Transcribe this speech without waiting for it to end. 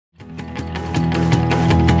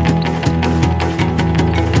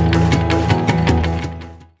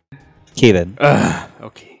Okay then.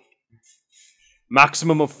 Okay.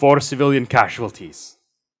 Maximum of 4 civilian casualties.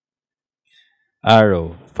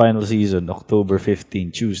 Arrow, final season, October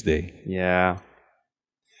 15, Tuesday. Yeah.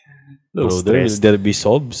 Bro, there'll be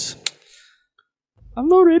subs. I'm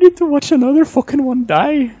not ready to watch another fucking one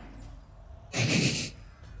die.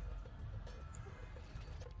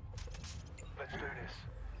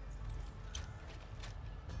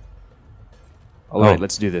 Alright,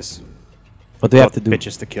 let's do this. What do we have to do?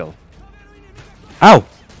 Bitches to kill. Ow!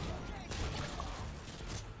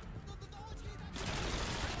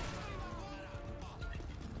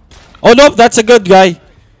 Oh no, that's a good guy.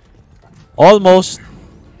 Almost.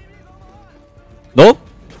 No?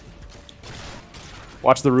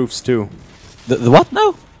 Watch the roofs too. The what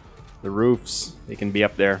now? The roofs. They can be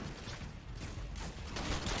up there.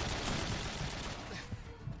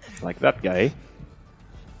 Like that guy.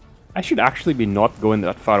 I should actually be not going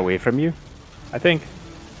that far away from you. I think.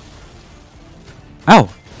 Ow!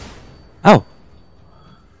 Ow!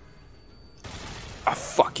 Ah,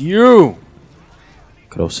 fuck you!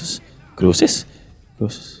 Crosses. Crosses.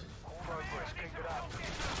 Crosses.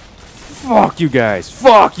 Fuck you guys!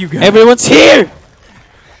 Fuck you guys! Everyone's here!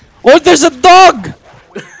 Oh, there's a dog!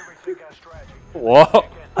 What?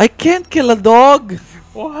 I can't kill a dog!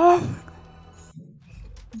 What?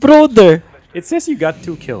 Brother! It says you got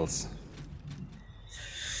 2 kills.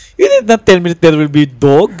 You did not tell me that there will be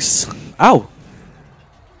dogs. Ow!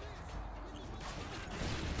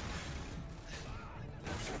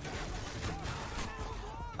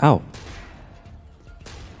 Ow.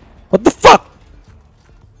 What the fuck?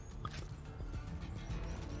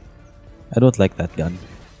 I don't like that gun.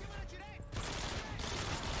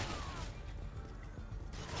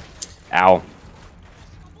 Ow.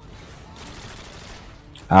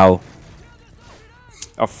 Ow.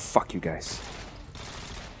 Oh, fuck you guys.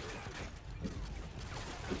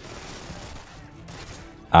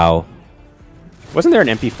 Ow. Wasn't there an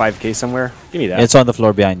MP5K somewhere? Give me that. It's on the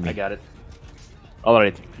floor behind I me. got it.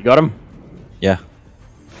 Alright, you got him? Yeah.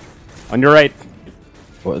 On your right.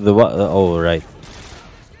 The what? Oh, right.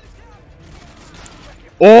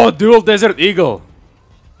 Oh, dual Desert Eagle!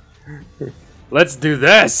 Let's do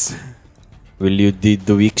this! Will you do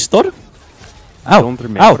the weak store? Ow! Don't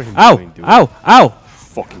remember Ow! him Ow! doing dude. Ow! Ow!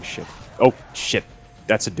 Fucking shit. Oh, shit.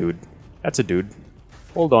 That's a dude. That's a dude.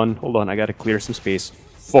 Hold on. I gotta clear some space.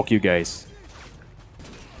 Fuck you guys.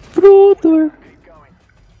 Brother!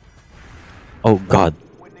 Oh god.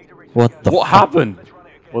 What the What happened?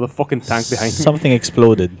 Oh, the fucking tank behind me. Something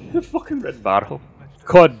exploded. The fucking red barrel.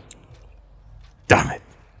 God damn it.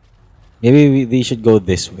 Maybe they should go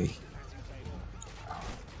this way.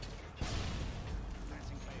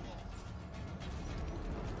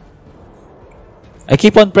 I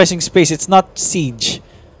keep on pressing space. It's not siege.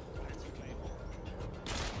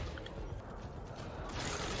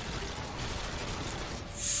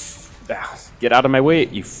 Get out of my way,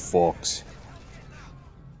 you fucks.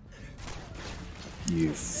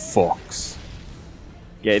 You fucks.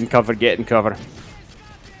 Get in cover, get in cover.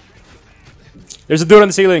 There's a dude on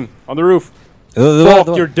the ceiling, on the roof.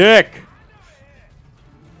 Fuck your dick!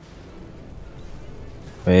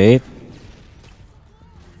 Wait.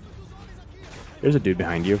 There's a dude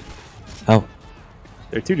behind you. Oh.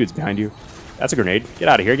 There are 2 dudes behind you. That's a grenade. Get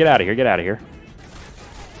out of here, get out of here, get out of here.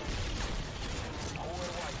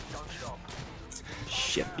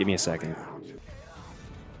 Shit, give me a second.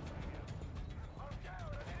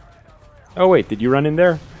 Oh wait, did you run in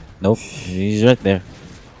there? Nope. He's right there.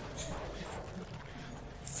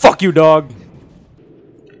 Fuck you, dog!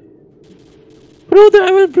 Brother,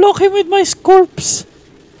 I will block him with my corpse.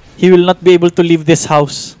 He will not be able to leave this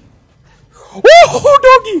house. Oh,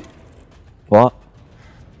 doggy! What?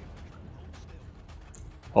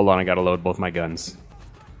 Hold on, I gotta load both my guns.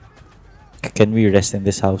 Can we rest in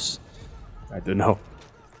this house? I don't know.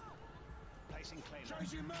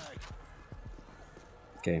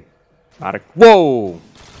 Okay. Whoa!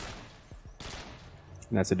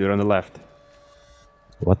 And that's a dude on the left.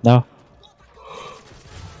 What now?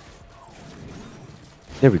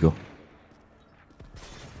 There we go.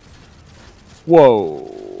 Whoa!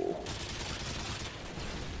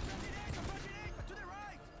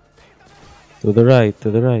 To the right,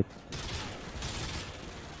 to the right.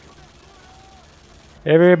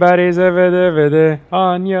 Everybody's over there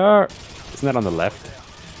on your... Isn't that on the left?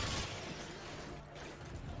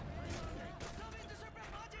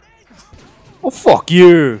 Oh, fuck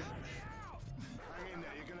you!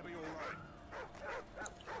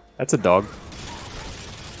 That's a dog.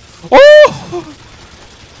 Oh!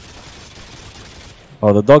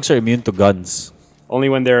 Oh, the dogs are immune to guns. Only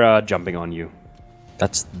when they're jumping on you.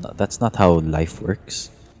 That's not how life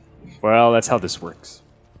works. Well, that's how this works.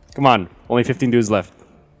 Come on, only 15 dudes left.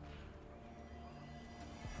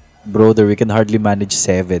 Brother, we can hardly manage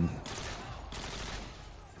 7.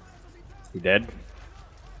 You dead?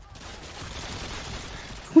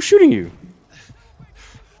 Who's shooting you?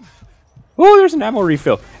 Oh, there's an ammo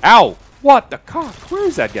refill. Ow! What the cock? Where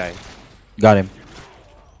is that guy? Got him.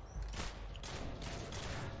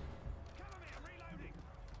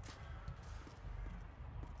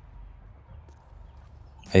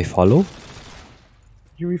 I follow?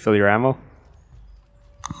 You refill your ammo?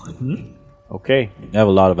 Okay. I have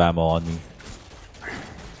a lot of ammo on me.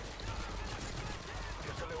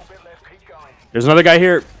 There's another guy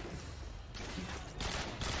here.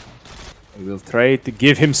 I will try to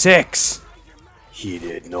give him 6. He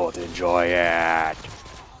did not enjoy it.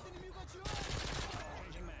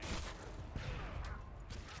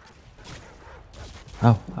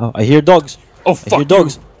 Ow, ow. I hear dogs. Oh, I fuck hear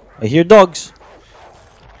dogs. you. I hear dogs.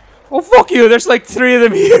 Oh, fuck you. There's like 3 of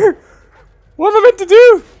them here. What am I meant to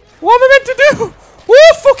do? What am I meant to do?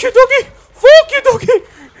 Oh, fuck you, doggy. Fuck you, doggy.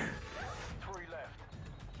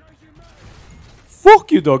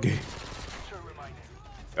 Fuck you, doggy.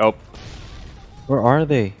 Oh, Where are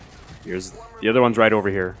they? here's the other one's right over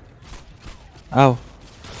here. Ow.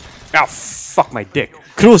 Ow, fuck my dick.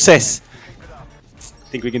 Cruces!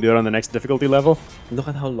 Think we can do it on the next difficulty level? Look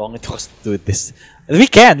at how long it was to do this. We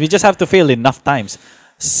can. We just have to fail enough times.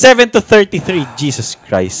 7 to 33. Jesus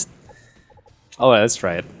Christ. Oh, let's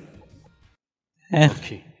try it. Eh.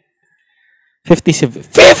 Okay. 57.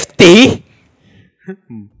 50?!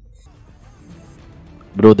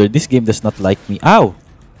 Brother, this game does not like me. Ow!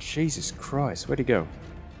 Jesus Christ, where'd he go?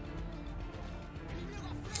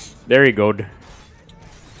 There you go.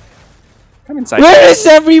 Come inside. Where is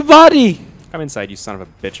everybody? Come inside, you son of a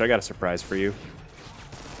bitch. I got a surprise for you.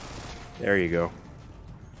 There you go.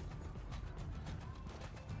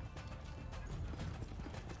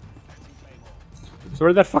 So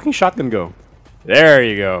where'd that fucking shotgun go? There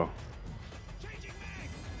you go.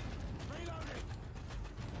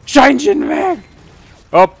 Changing mag!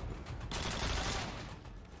 Oh!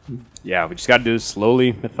 Yeah, we just gotta do this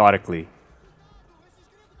slowly, methodically.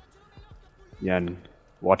 Yeah, and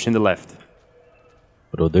watching the left.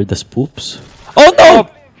 Brother, the spoops. Oh no!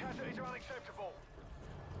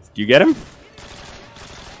 Do you get him?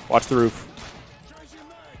 Watch the roof.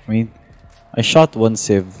 I mean, I shot one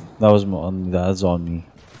civ. That's on me.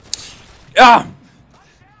 Ah!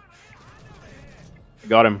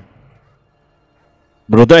 Got him.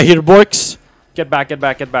 Brother, I hear borks. Get back, get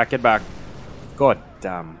back, get back, get back. God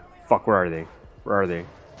damn. Fuck, where are they? Where are they?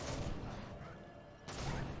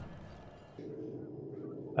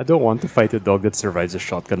 I don't want to fight a dog that survives a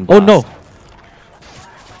shotgun blast. Oh no!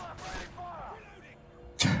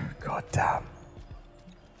 God damn.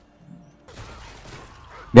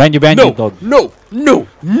 Behind you, No! dog. No! No!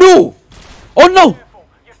 No! Oh no!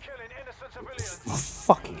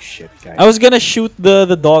 Fucking shit, guys. I was gonna shoot the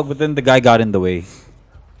dog, but then the guy got in the way.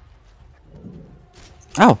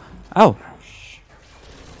 Ow! Ow!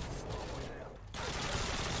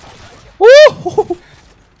 Woo!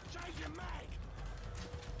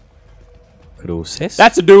 Cruces?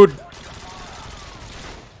 That's a dude!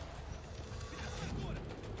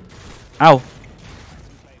 Ow!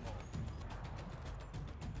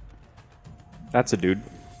 That's a dude.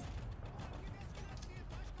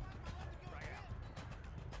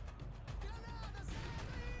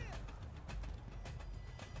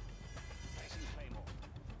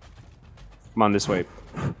 Come on this way.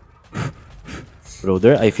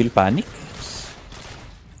 Brother, I feel panic.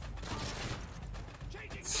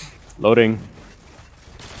 Loading.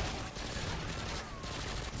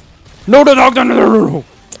 No, the dog! No, no, no, no!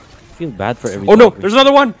 I feel bad for every Oh no, dog. there's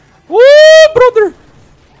another one! Woo, brother!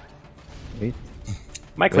 Wait.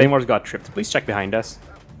 My claymores got tripped. Please check behind us.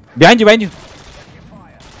 Behind you, behind you!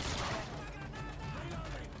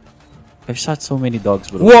 I've shot so many dogs,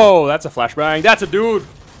 bro. Whoa, that's a flashbang. That's a dude!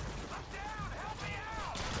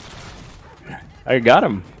 I got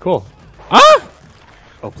him. Cool. Ah!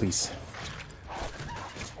 Oh, please.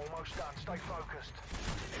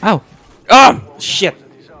 Ow! Ah! Shit!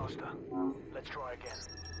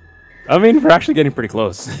 I mean, we're actually getting pretty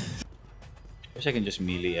close. Wish I can just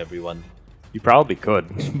melee everyone. You probably could,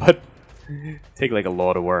 but take like a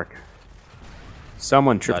lot of work.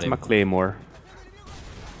 Someone tripped Got him. my claymore.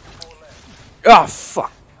 Ah,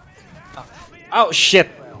 fuck! Oh shit!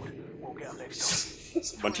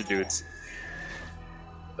 It's a bunch of dudes.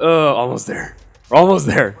 Almost there. We're almost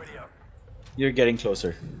there. You're getting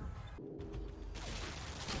closer.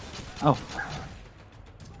 Oh.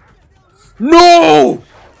 No!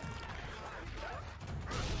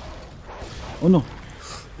 Oh no.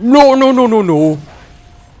 No, no, no, no, no.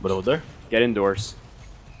 Brother? Get indoors.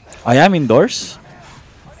 I am indoors?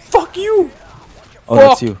 Fuck you! Oh, Fuck.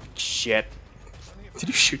 that's you. Shit. Did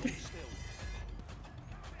you shoot me?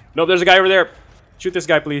 No, there's a guy over there. Shoot this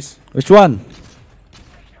guy, please. Which one?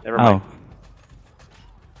 Never mind. Ow.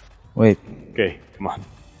 Wait. Okay, come on.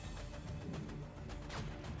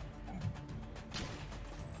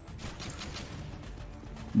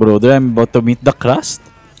 Brother, I'm about to meet the crust.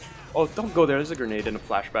 Oh, don't go there. There's a grenade and a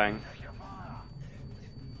flashbang.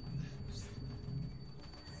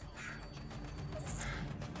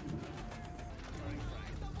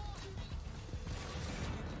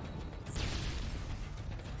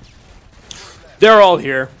 They're all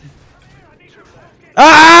here.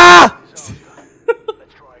 Ah!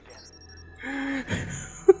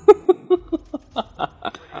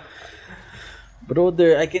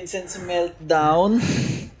 Brother, I can sense a meltdown.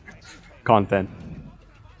 Content.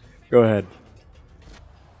 Go ahead.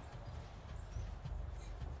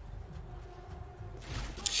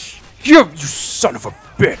 You son of a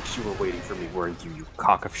bitch! You were waiting for me, weren't you, you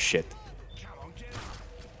cock of shit?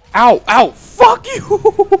 Ow! Ow! Fuck you!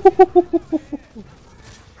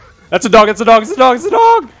 That's a dog! It's a dog! It's a dog! It's a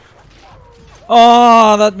dog!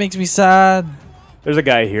 Oh, that makes me sad. There's a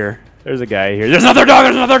guy here. There's a guy here. There's another dog!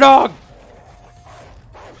 There's another dog!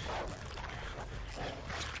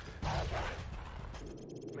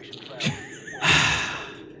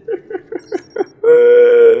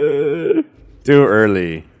 Too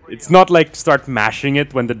early. It's not like start mashing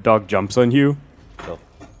it when the dog jumps on you. Oh.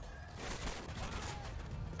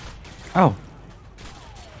 Ow.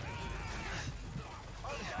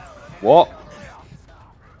 What?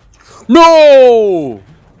 No!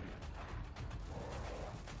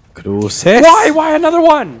 Cruces. Why? Why another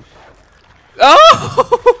one?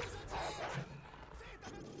 Oh!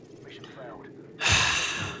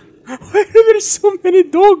 Why are there so many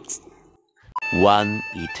dogs? One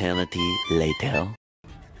eternity later.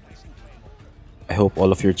 I hope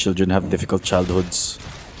all of your children have difficult childhoods.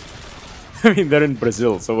 I mean, they're in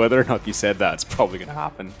Brazil, so whether or not you said that, it's probably gonna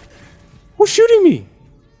happen. Who's shooting me?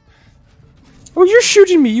 Oh, you're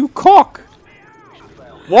shooting me, you cock!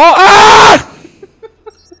 What? Ah!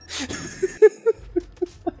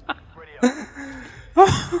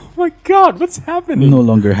 Oh my god, what's happening? No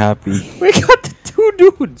longer happy. We got the two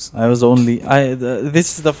dudes. I was only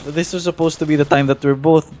this was supposed to be the time that we're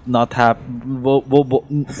both not happy, both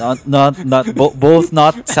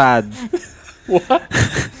not sad. What?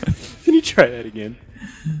 Can you try that again?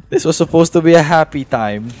 This was supposed to be a happy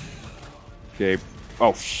time. Okay.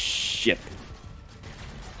 Oh shit.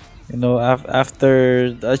 You know,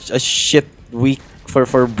 after a shit week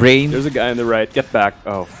for brain. There's a guy on the right. Get back.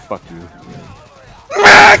 Oh fuck you.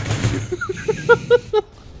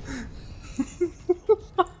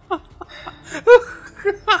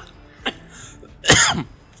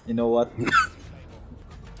 You know what?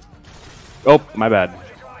 Oh, my bad.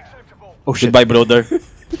 Oh shit. Goodbye, brother.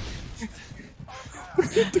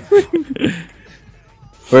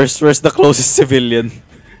 Where's the closest civilian?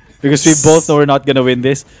 Because we both know we're not gonna win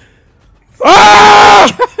this. Ah!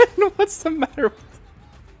 What's the matter?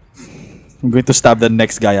 I'm going to stab the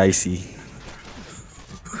next guy I see.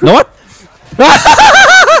 Know what?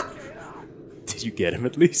 Did you get him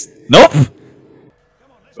at least? Nope.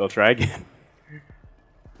 We'll try again.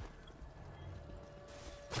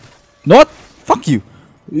 Know what? Fuck you.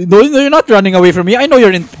 No, you're not running away from me. I know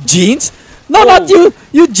you're in jeans. No, not you.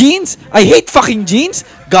 You jeans. I hate fucking jeans.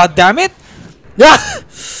 God damn it. Yeah.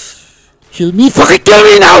 Kill me. Fucking kill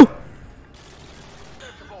me now.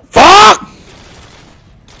 Fuck.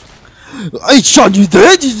 I shot you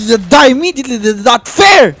dead. You die immediately. That's not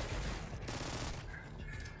fair.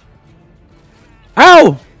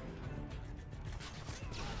 Ow.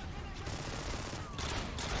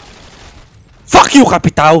 Fuck you,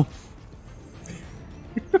 Capitao.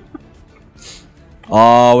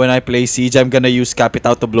 Oh, when I play Siege, I'm gonna use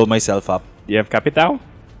Capitao to blow myself up. Do you have Capitao?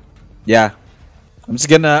 Yeah, I'm just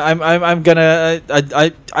gonna I'm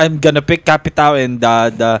gonna pick Capitao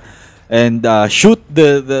and shoot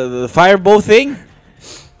the firebow thing.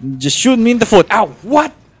 Just shoot me in the foot. Ow!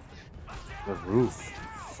 What? The roof.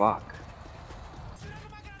 Fuck.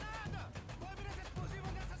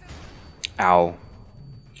 Ow.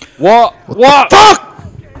 What? What? Fuck!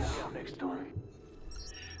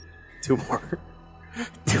 Two more.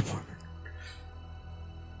 Two more.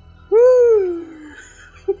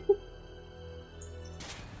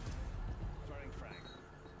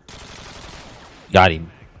 Got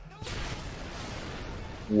him.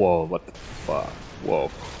 Whoa, what the fuck? Whoa.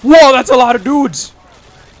 Whoa, that's a lot of dudes!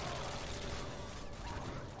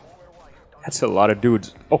 That's a lot of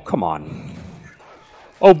dudes. Oh, come on.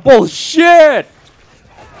 Oh, bullshit!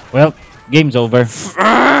 Well, game's over.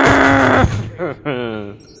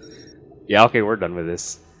 Yeah, okay, we're done with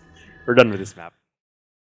this. We're done with this map.